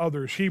exhort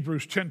others.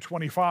 Hebrews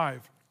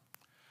 10:25,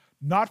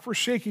 not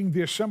forsaking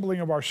the assembling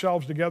of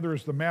ourselves together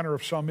as the manner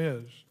of some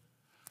is,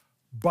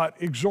 but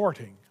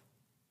exhorting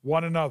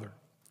one another.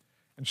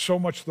 And so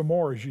much the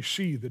more as you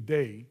see the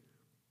day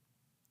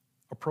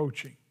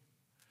approaching.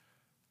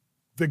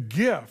 The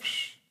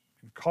gifts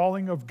and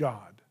calling of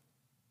God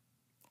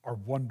are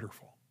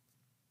wonderful.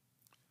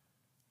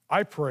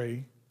 I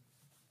pray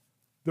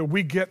that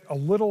we get a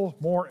little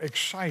more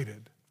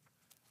excited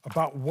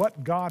about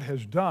what God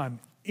has done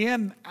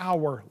in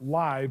our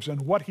lives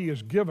and what He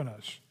has given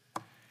us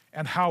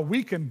and how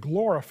we can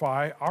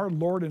glorify our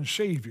Lord and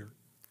Savior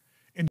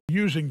in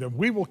using them.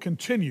 We will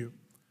continue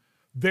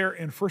there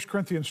in 1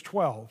 Corinthians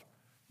 12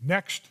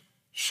 next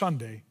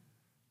Sunday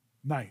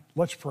night.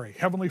 Let's pray.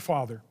 Heavenly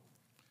Father,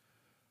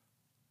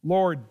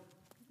 Lord,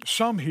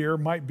 some here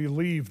might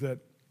believe that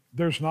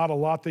there's not a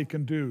lot they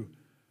can do.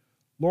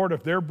 Lord,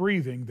 if they're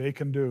breathing, they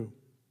can do.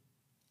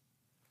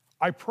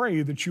 I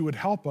pray that you would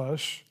help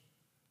us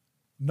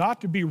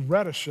not to be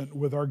reticent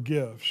with our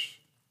gifts,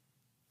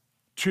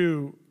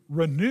 to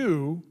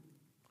renew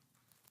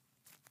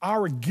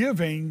our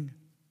giving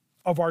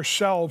of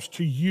ourselves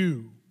to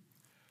you,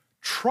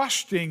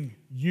 trusting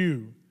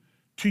you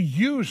to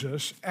use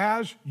us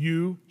as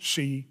you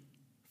see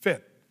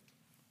fit.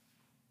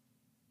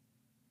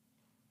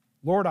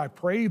 Lord, I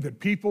pray that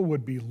people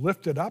would be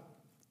lifted up.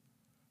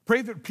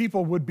 Pray that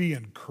people would be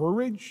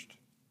encouraged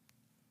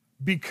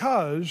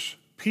because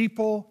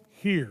people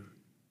here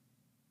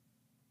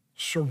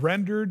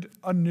surrendered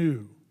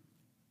anew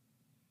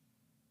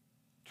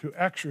to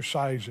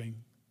exercising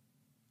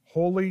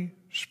Holy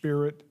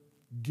Spirit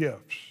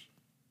gifts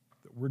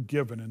that were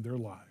given in their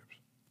lives.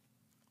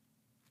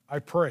 I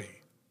pray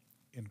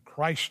in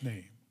Christ's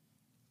name,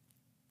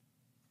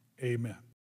 amen.